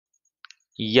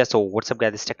Yeah, so what's up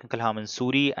guys, this is Technical Arhan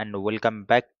Mansoori and welcome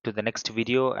back to the next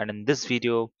video. And in this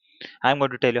video I'm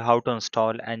going to tell you how to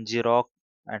install Ngrok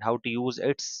and how to use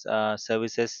its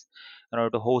services in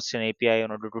order to host an API,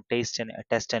 in order to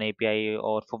test an API,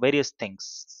 or for various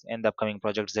things in the upcoming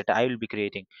projects that I will be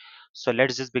creating. So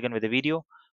let's just begin with the video.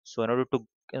 So in order to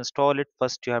install it,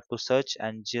 first you have to search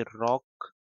Ngrok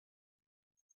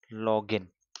login.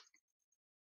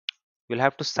 You'll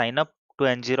have to sign up to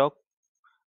Ngrok.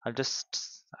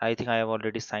 I think I have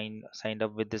already signed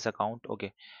up with this account.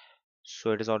 Okay,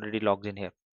 so it is already logged in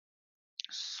here.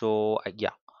 So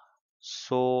yeah,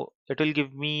 so it will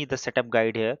give me the setup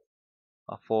guide here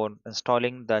for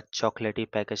installing the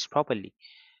Chocolatey package properly.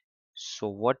 So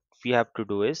what we have to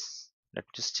do is, let's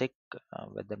just check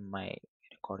whether my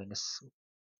recording is,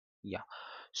 yeah.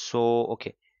 So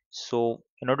okay, so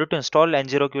in order to install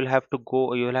Ngrok, you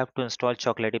will have to install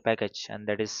Chocolatey package, and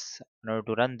that is, in order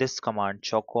to run this command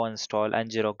choco install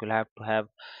Ngrok, you'll have to have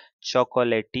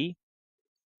Chocolatey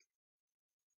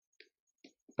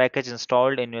package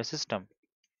installed in your system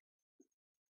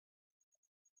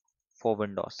for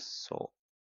Windows. So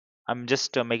I'm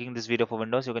just making this video for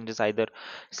Windows. You can just either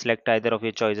select either of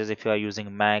your choices. If you are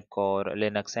using Mac or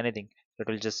Linux, anything, it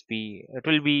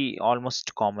will be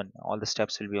almost common. All the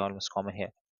steps will be almost common here.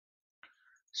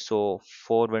 So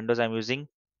for Windows I'm using,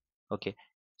 okay,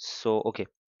 okay,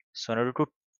 so in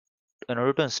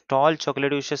order to install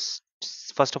Chocolate, you just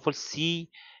first of all see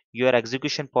your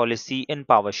execution policy in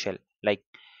PowerShell, like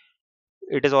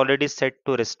it is already set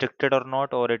to restricted or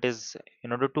not, or it is,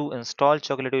 in order to install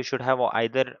Chocolate you should have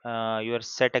either your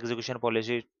set execution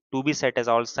policy to be set as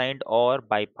all signed or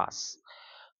bypass.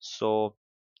 So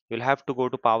you'll have to go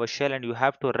to PowerShell and you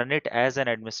have to run it as an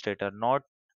administrator, not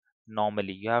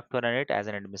normally. You have to run it as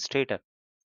an administrator.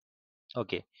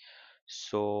 Okay,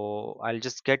 so I'll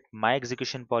just get my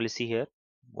execution policy here.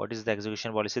 What is the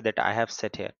execution policy that I have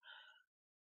set here?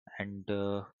 And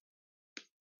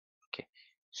okay,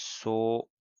 so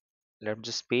let me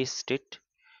just paste it.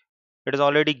 It is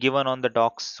already given on the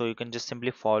docs, so you can just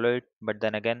simply follow it. But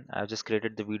then again, I've just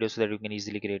created the video so that you can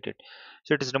easily create it.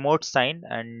 So it is remote sign,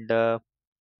 and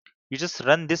you just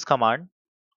run this command,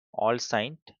 all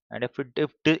signed. And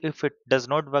if it does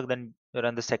not work, then you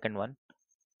run the second one.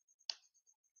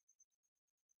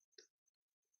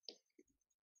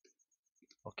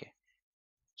 Okay,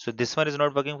 so this one is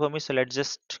not working for me, so let's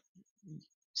just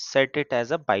set it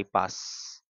as a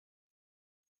bypass,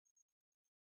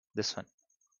 this one.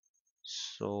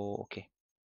 So okay,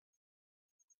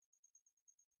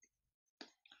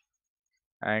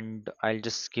 and I'll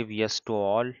just give yes to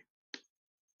all,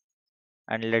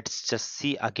 and let's just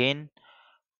see again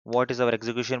what is our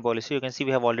execution policy. You can see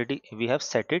we have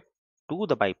set it to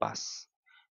the bypass.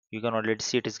 You can already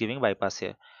see it is giving bypass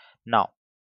here. Now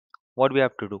what we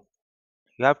have to do,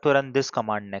 you have to run this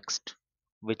command next,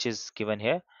 which is given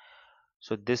here.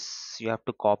 So this you have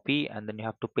to copy and then you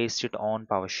have to paste it on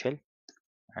PowerShell,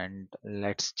 and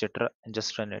let's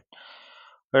just run it.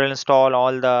 We'll install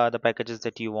all the packages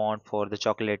that you want for the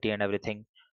Chocolatey and everything.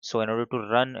 So in order to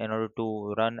run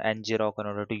Ngrok, in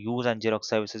order to use Ngrok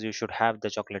services, you should have the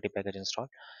Chocolatey package installed.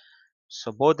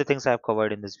 So both the things I have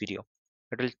covered in this video.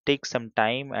 It will take some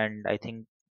time, and I think,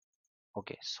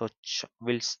 okay, so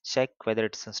we'll check whether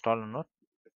it's installed or not.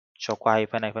 Choco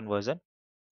hyphen version.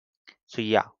 So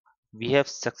yeah, we have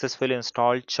successfully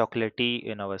installed Chocolatey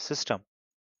in our system.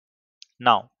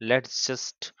 Now let's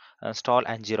just install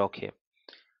Ngrok here.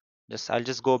 I'll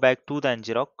just go back to the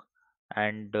Ngrok,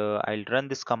 and I'll run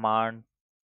this command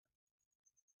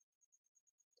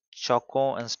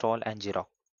choco install Ngrok.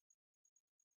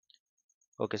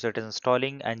 Okay, so it is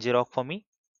installing Ngrok for me.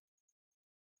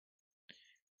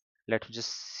 Let me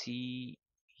just see,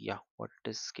 yeah, what it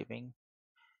is giving.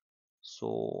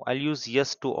 So I'll use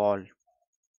yes to all.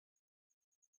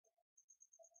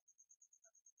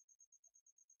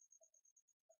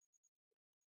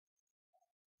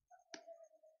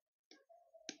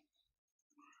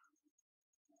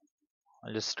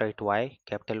 I'll just write Y,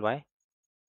 capital Y,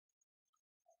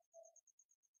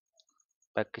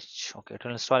 package. Okay, it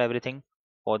will install everything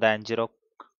for the Ngrok.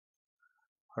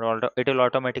 It will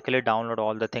automatically download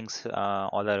all the things,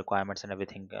 all the requirements and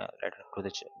everything related to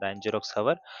the Ngrok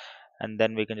server, and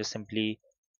then we can just simply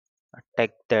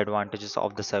take the advantages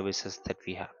of the services that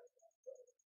we have.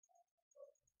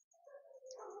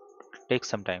 Take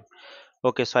some time.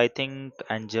 Okay, so I think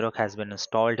Ngrok has been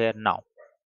installed here now.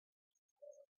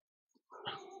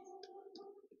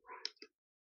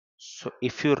 So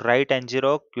if you write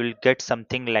Ngrok, you'll get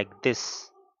something like this.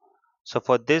 So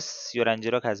for this, your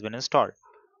Ngrok has been installed.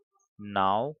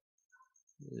 Now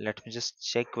let me just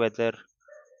check whether,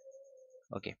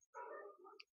 okay,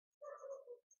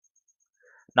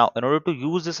 Now, in order to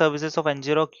use the services of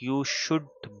Ngrok, you should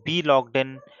be logged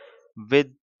in with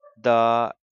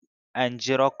the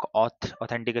Ngrok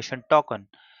authentication token.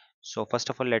 So first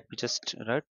of all, let me just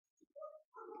write.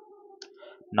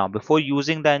 Now, before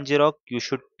using the Ngrok, you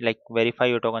should like verify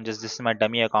your token. Just this is my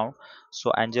dummy account.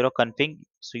 So Ngrok config.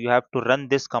 So you have to run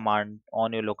this command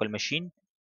on your local machine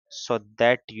so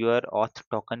that your auth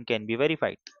token can be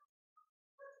verified.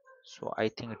 So I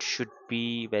think it should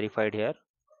be verified here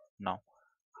now.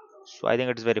 So I think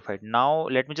it is verified. Now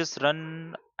let me just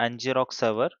run Ngrok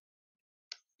server.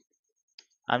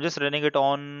 I'm just running it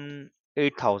on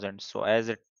 8000. So as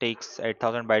it takes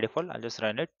 8000 by default, I'll just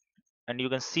run it, and you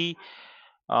can see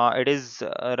it is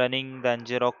running the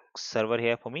Ngrok server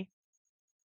here for me.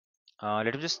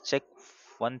 Let me just check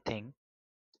one thing.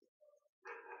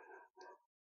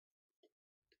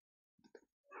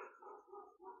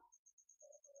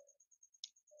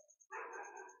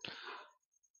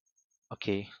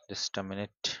 Okay, just a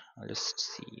minute. I'll just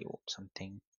see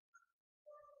something.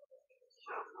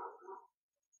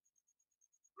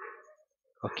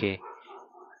 Okay,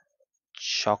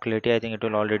 Chocolatey, I think it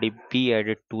will already be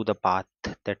added to the path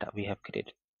that we have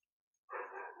created.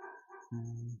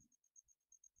 Mm,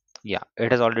 yeah,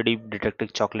 it has already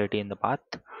detected Chocolatey in the path,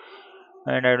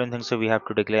 and I don't think so. We have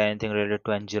to declare anything related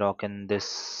to Ngrok in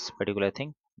this particular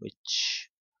thing. Which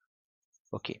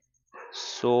okay,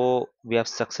 so we have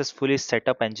successfully set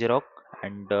up Ngrok,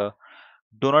 and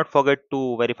do not forget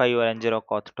to verify your Ngrok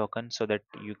auth token so that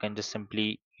you can just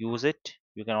simply use it.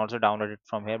 You can also download it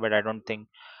from here, but I don't think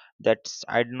that's,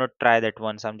 I did not try that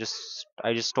once. I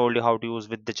just told you how to use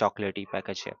with the Chocolatey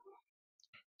package here.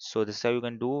 So this is how you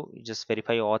can do. You just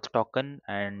verify your auth token,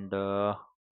 and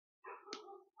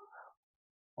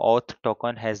auth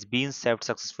token has been saved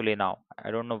successfully. Now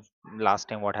I don't know last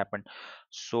time what happened.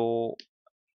 So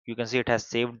you can see it has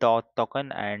saved the auth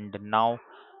token, and now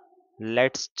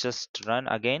let's just run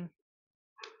again.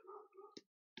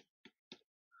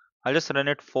 I'll just run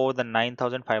it for the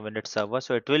 9500 server,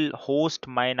 so it will host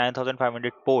my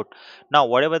 9500 port. Now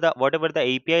whatever the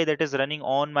API that is running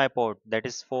on my port, that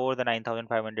is for the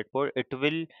 9500 port, it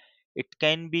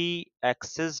can be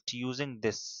accessed using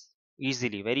this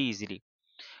easily, very easily.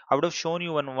 I would have shown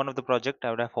you one of the project.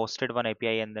 I would have hosted one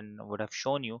API and then would have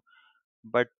shown you,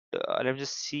 but let me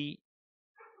just see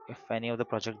if any of the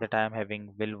project that I am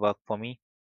having will work for me.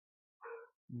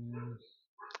 Mm,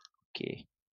 okay.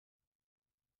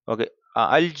 Okay,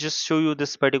 I'll just show you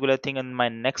this particular thing in my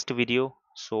next video.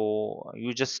 So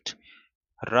you just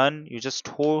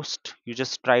host, you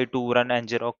just try to run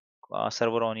Ngrok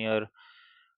server on your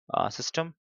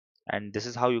system, and this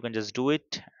is how you can just do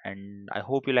it. And I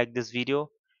hope you like this video,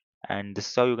 and this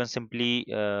is how you can simply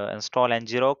install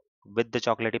Ngrok with the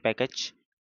Chocolatey package.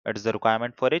 It is the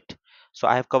requirement for it. So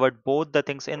I have covered both the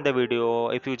things in the video.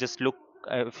 If you just look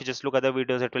at the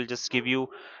videos, it will just give you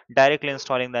directly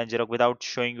installing the Ngrok without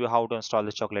showing you how to install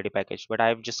the Chocolatey package. But I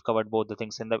have just covered both the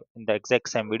things in the exact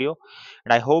same video,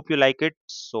 and I hope you like it.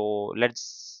 So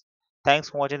let's thanks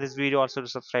for watching this video. Also to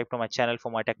subscribe to my channel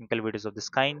for more technical videos of this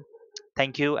kind.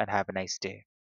 Thank you and have a nice day.